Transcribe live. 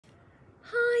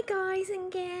Hi guys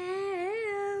and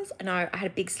girls. I know I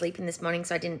had a big sleep in this morning,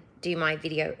 so I didn't do my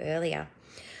video earlier.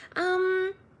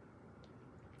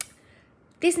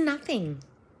 There's nothing.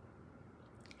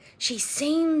 She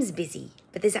seems busy,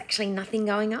 but there's actually nothing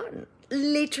going on.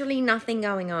 Literally nothing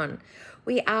going on.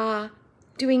 We are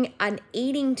doing an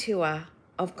eating tour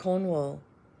of Cornwall.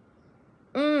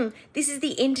 This is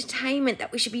the entertainment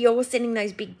that we should be all sending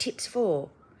those big tips for.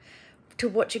 To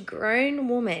watch a grown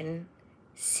woman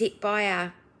sit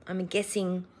by I'm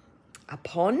guessing, a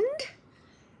pond,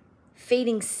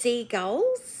 feeding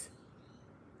seagulls,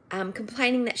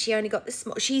 complaining that she only got the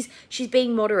small, she's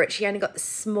being moderate. She only got the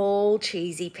small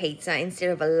cheesy pizza instead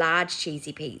of a large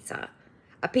cheesy pizza.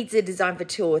 A pizza designed for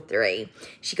 2 or 3.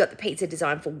 She got the pizza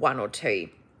designed for 1 or 2.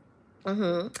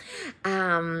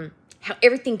 How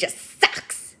everything just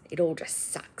sucks. It all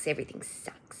just sucks. Everything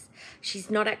sucks. She's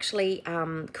not actually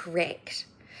correct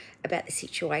about the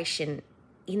situation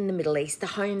in the Middle East, the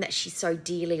home that she so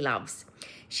dearly loves.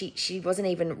 She wasn't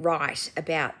even right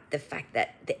about the fact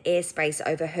that the airspace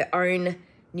over her own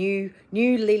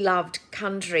newly loved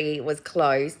country was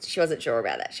closed. She wasn't sure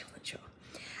about that. She wasn't sure.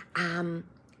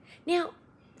 Now,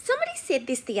 somebody said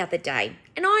this the other day,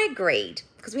 and I agreed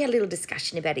because we had a little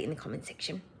discussion about it in the comment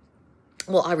section.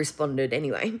 Well, I responded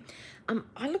anyway.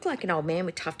 I look like an old man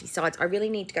with tufty sides. I really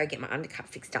need to go get my undercut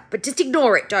fixed up, but just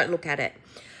ignore it. Don't look at it.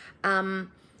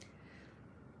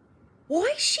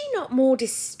 Why is she not more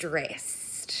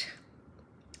distressed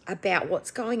about what's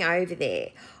going over there?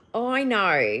 I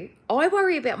know. I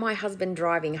worry about my husband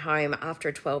driving home after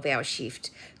a 12-hour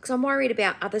shift because I'm worried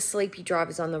about other sleepy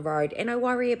drivers on the road, and I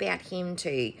worry about him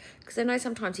too because I know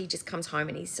sometimes he just comes home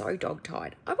and he's so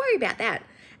dog-tired. I worry about that,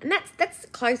 and that's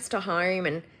close to home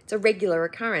and it's a regular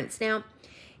occurrence. Now,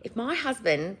 if my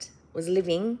husband was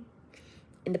living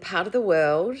in the part of the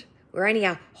world where only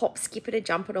a hop, skip, and a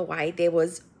jump and away, there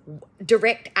was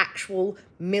direct actual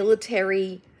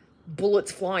military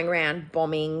bullets flying around,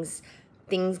 bombings,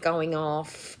 things going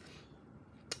off,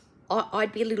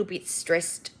 I'd be a little bit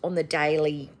stressed on the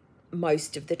daily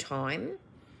most of the time.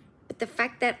 But the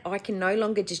fact that I can no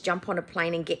longer just jump on a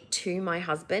plane and get to my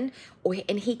husband,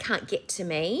 and he can't get to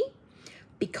me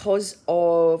because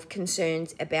of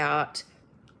concerns about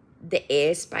the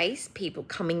airspace, people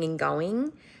coming and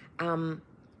going,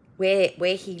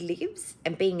 where he lives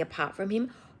and being apart from him,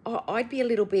 I'd be a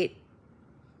little bit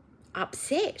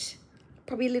upset,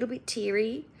 probably a little bit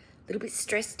teary, a little bit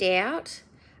stressed out,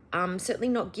 certainly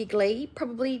not giggly.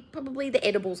 Probably the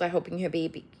edibles are helping her be a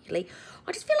bit giggly.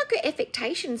 I just feel like her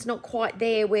affectation's not quite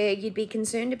there where you'd be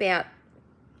concerned about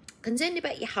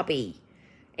your hubby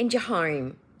and your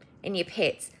home and your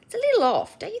pets. It's a little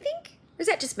off, don't you think? Or is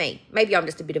that just me? Maybe I'm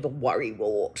just a bit of a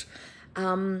worrywart.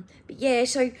 But yeah,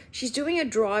 so she's doing a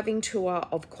driving tour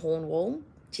of Cornwall.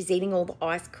 She's eating all the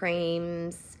ice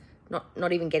creams,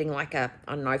 not even getting like a,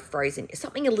 I don't know, frozen,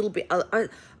 something a little bit, a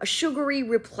sugary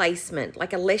replacement,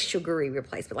 like a less sugary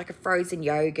replacement, like a frozen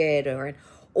yogurt or an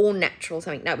all natural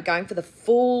something. No, we're going for the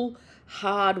full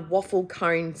hard waffle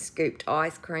cone scooped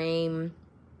ice cream.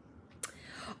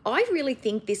 I really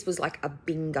think this was like a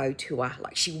bingo tour.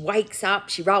 Like she wakes up,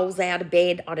 she rolls out of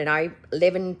bed, I don't know,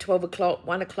 11, 12 o'clock,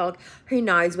 1 o'clock, who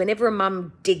knows, whenever a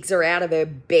mum digs her out of her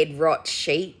bed rot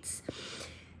sheets,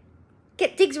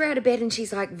 digs her out of bed and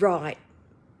she's like, right,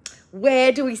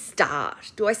 where do we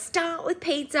start? Do I start with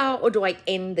pizza or do I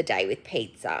end the day with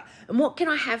pizza? And what can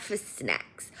I have for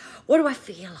snacks? What do I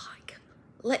feel like?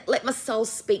 Let my soul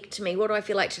speak to me. What do I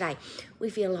feel like today? We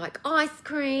feel like ice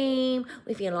cream.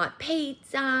 We feel like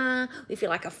pizza. We feel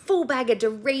like a full bag of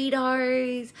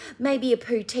Doritos. Maybe a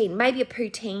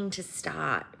poutine to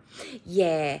start.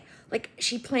 Yeah, like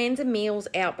she plans her meals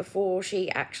out before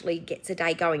she actually gets a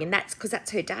day going. And that's because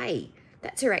that's her day.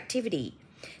 That's her activity.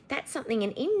 That's something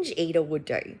an binge eater would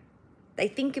do. They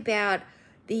think about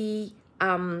the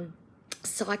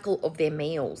cycle of their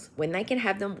meals, when they can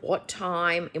have them, what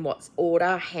time, in what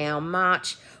order, how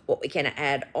much, what we can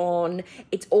add on.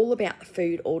 It's all about the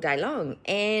food all day long.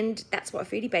 And that's what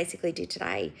Foodie basically did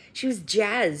today. She was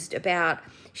jazzed about,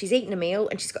 she's eaten a meal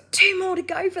and she's got 2 more to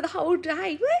go for the whole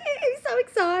day. Woo, so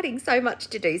exciting, so much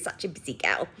to do, such a busy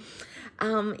gal.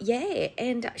 Yeah,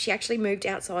 and she actually moved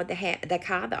outside the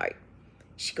car though.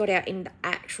 She got out in the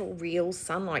actual real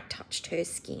sunlight, touched her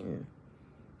skin.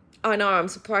 I know, I'm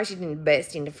surprised she didn't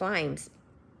burst into flames.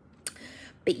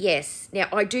 But yes, now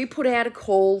I do put out a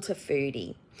call to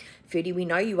Foodie. Foodie, we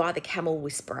know you are the camel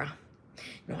whisperer.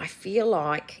 Now I feel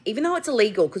like, even though it's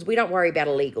illegal, because we don't worry about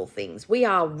illegal things, we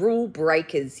are rule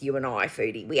breakers, you and I,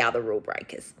 Foodie. We are the rule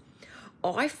breakers.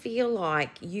 I feel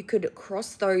like you could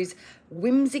cross those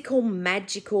whimsical,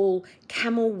 magical,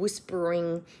 camel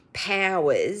whispering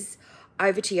powers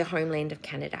over to your homeland of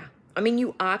Canada. I mean,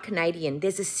 you are Canadian.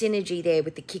 There's a synergy there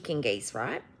with the kicking geese,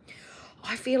 right?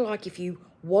 I feel like if you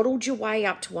waddled your way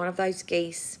up to one of those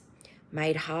geese,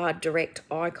 made hard, direct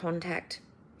eye contact,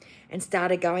 and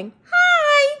started going,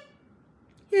 hi,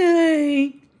 yay,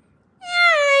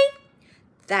 yay,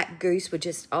 that goose would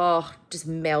just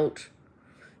melt,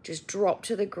 just drop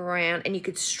to the ground, and you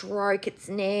could stroke its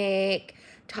neck,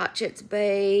 touch its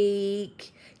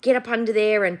beak, get up under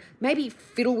there and maybe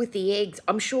fiddle with the eggs.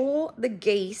 I'm sure the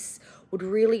geese would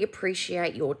really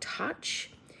appreciate your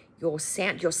touch, your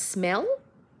sound, your smell.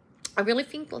 I really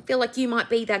feel like you might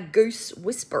be that goose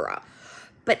whisperer,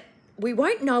 but we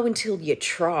won't know until you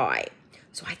try.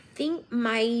 So I think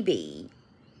maybe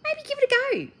give it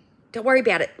a go. Don't worry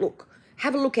about it. Look,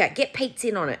 have a look out. Get Pete's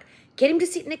in on it. Get him to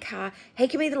sit in the car. He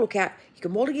can be the lookout. You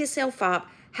can waddle yourself up,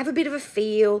 have a bit of a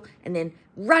feel, and then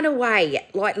run away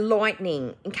like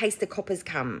lightning in case the coppers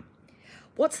come.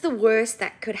 What's the worst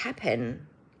that could happen?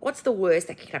 What's the worst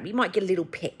that could happen? You might get a little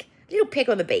peck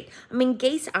on the beak. I mean,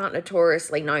 geese aren't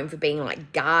notoriously known for being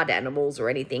like guard animals or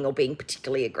anything or being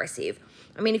particularly aggressive.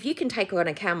 I mean, if you can take on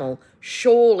a camel,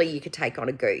 surely you could take on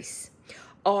a goose.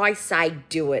 I say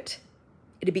do it.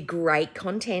 It'd be great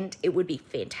content. It would be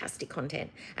fantastic content.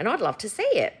 And I'd love to see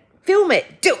it. Film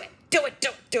it. Do it. Do it. Do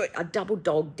it. Do it. I double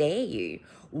dog dare you.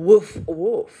 Woof,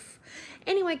 woof.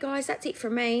 Anyway, guys, that's it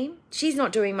from me. She's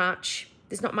not doing much.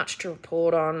 There's not much to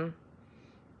report on.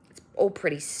 It's all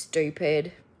pretty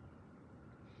stupid.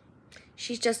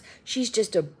 She's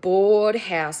just a bored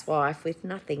housewife with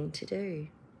nothing to do.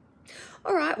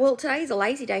 All right, well, today's a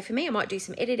lazy day for me. I might do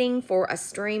some editing for a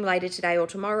stream later today or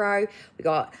tomorrow. We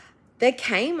got the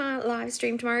Kmart live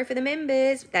stream tomorrow for the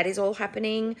members. That is all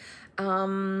happening.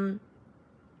 Doing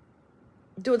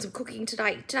some cooking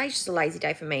today. Today's just a lazy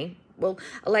day for me. Well,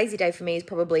 a lazy day for me is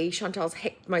probably Chantal's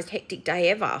most hectic day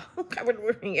ever.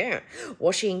 Yeah.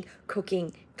 Washing,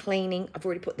 cooking, cleaning. I've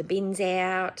already put the bins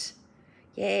out.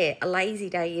 Yeah, a lazy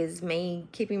day is me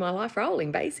keeping my life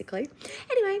rolling, basically.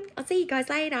 Anyway, I'll see you guys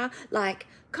later. Like,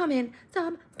 comment,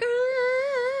 subscribe,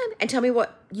 and tell me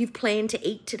what you've planned to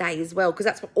eat today as well, because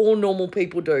that's what all normal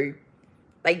people do.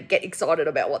 They get excited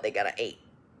about what they're going to eat,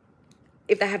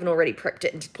 if they haven't already prepped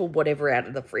it and just pulled whatever out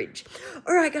of the fridge.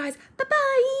 All right, guys,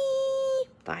 bye-bye.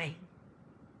 Bye.